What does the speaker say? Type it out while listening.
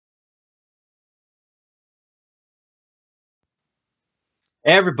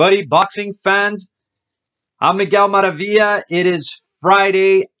Hey everybody, boxing fans. I'm Miguel Maravilla. It is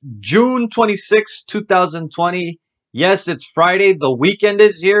Friday, June 26, 2020. Yes, it's Friday. The weekend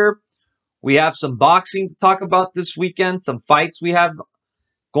is here. We have some boxing to talk about this weekend, some fights we have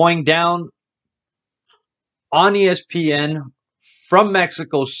going down on ESPN from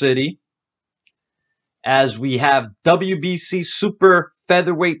Mexico City, as we have WBC Super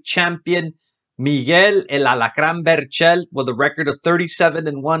Featherweight Champion Miguel El Alacrán Berchelt with a record of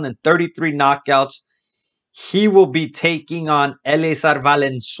 37-1 and 33 knockouts. He will be taking on Eleazar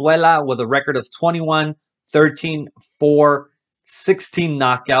Valenzuela with a record of 21, 13, 4, 16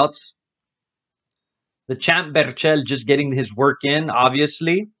 knockouts. The champ Berchelt just getting his work in,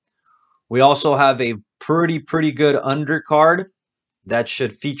 obviously. We also have a pretty good undercard that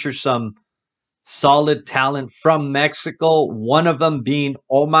should feature some solid talent from Mexico. One of them being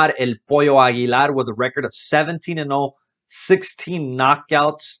Omar El Pollo Aguilar with a record of 17-0, 16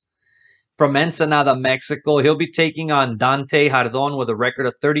 knockouts. From Ensenada, Mexico, he'll be taking on Dante Jardon with a record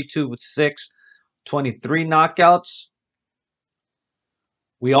of 32-6, 23 knockouts.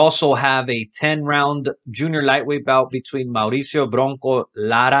 We also have a 10-round junior lightweight bout between Mauricio Bronco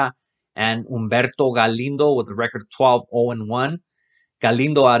Lara and Humberto Galindo with a record of 12-0-1.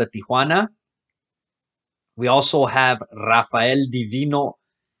 Galindo out of Tijuana. We also have Rafael Divino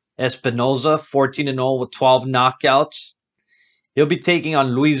Espinoza, 14-0 with 12 knockouts. He'll be taking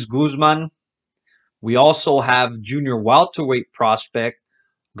on Luis Guzman. We also have junior welterweight prospect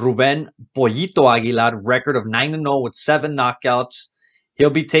Ruben Pollito Aguilar, record of 9-0 with 7 knockouts. He'll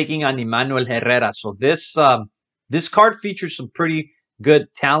be taking on Emmanuel Herrera. So this card features some pretty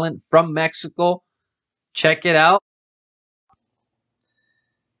good talent from Mexico. Check it out.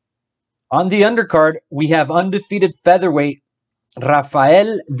 On the undercard, we have undefeated featherweight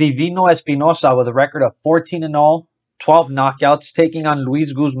Rafael Divino Espinosa with a record of 14-0, 12 knockouts, taking on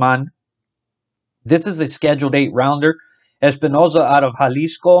Luis Guzman. This is a scheduled 8-rounder. Espinosa out of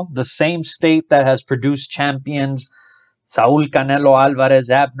Jalisco, the same state that has produced champions Saul Canelo Alvarez,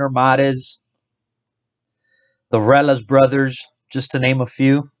 Abner Mares, the Relas brothers, just to name a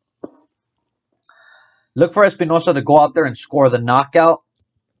few. Look for Espinosa to go out there and score the knockout.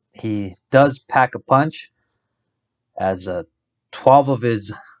 He does pack a punch, as 12 of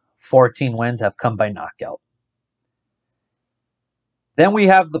his 14 wins have come by knockout. Then we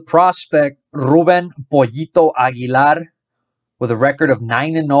have the prospect Ruben Pollito Aguilar with a record of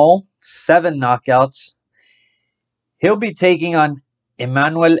 9-0, 7 knockouts. He'll be taking on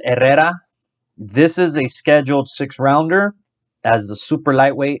Emmanuel Herrera. This is a scheduled 6-rounder as the super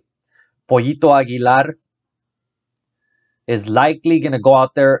lightweight. Pollito Aguilar is likely going to go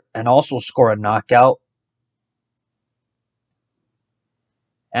out there and also score a knockout.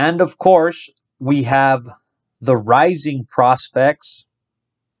 And of course, we have the rising prospects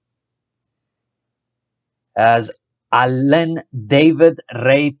as Allen David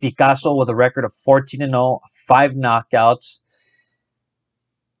Rey Picasso with a record of 14-0, 5 knockouts.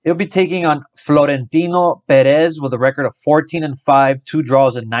 He'll be taking on Florentino Perez with a record of 14-5, 2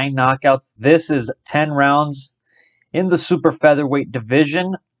 draws and 9 knockouts. This is 10 rounds in the super featherweight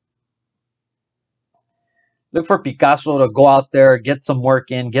division. Look for Picasso to go out there, get some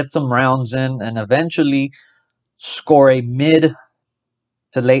work in, get some rounds in, and eventually score a mid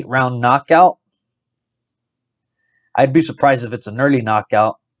to late round knockout. I'd be surprised if it's an early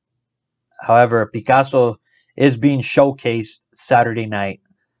knockout. However, Picasso is being showcased Saturday night.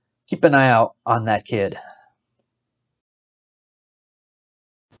 Keep an eye out on that kid.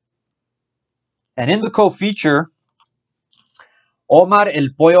 And in the co-feature, Omar El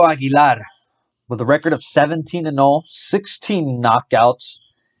Pollo Aguilar with a record of 17-0, 16 knockouts.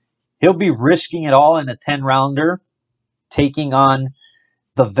 He'll be risking it all in a 10-rounder, taking on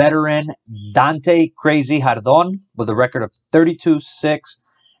the veteran Dante Crazy Jardon with a record of 32-6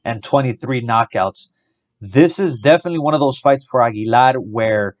 and 23 knockouts. This is definitely one of those fights for Aguilar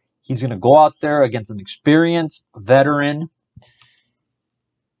where he's going to go out there against an experienced veteran.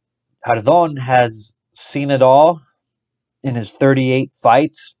 Jardon has seen it all in his 38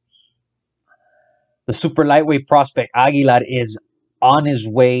 fights. The super lightweight prospect Aguilar is on his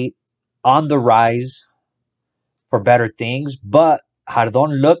way, on the rise for better things, but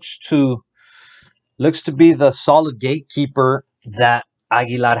Jardon looks to be the solid gatekeeper that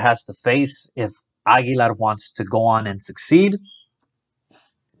Aguilar has to face if Aguilar wants to go on and succeed.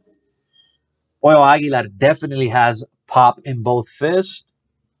 Pollo Aguilar definitely has pop in both fists,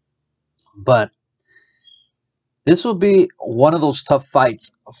 but this will be one of those tough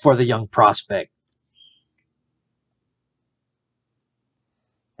fights for the young prospect.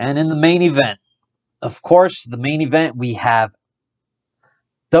 And in the main event, of course, the main event, we have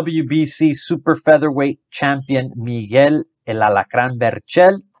WBC super featherweight champion Miguel El Alacrán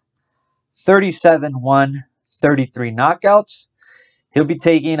Berchelt. 37-1, 33 knockouts. He'll be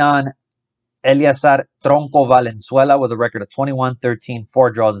taking on Eleazar Tronco Valenzuela with a record of 21-13,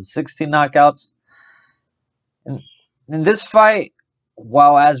 4 draws and 16 knockouts. And in this fight,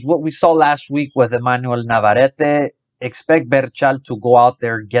 while as what we saw last week with Emmanuel Navarrete, expect Berchelt to go out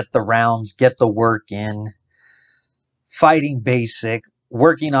there, get the rounds, get the work in, fighting basic,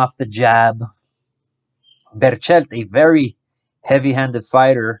 working off the jab. Berchelt, a very heavy-handed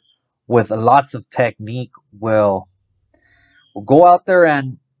fighter with lots of technique, will go out there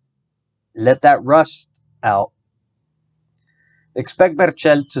and let that rust out. Expect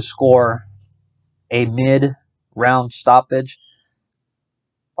Berchelt to score a mid-round stoppage.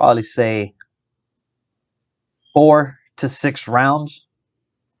 Probably say 4 to 6 rounds.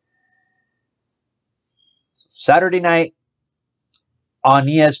 Saturday night on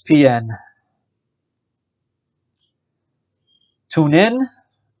ESPN. Tune in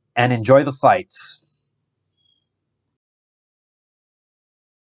and enjoy the fights.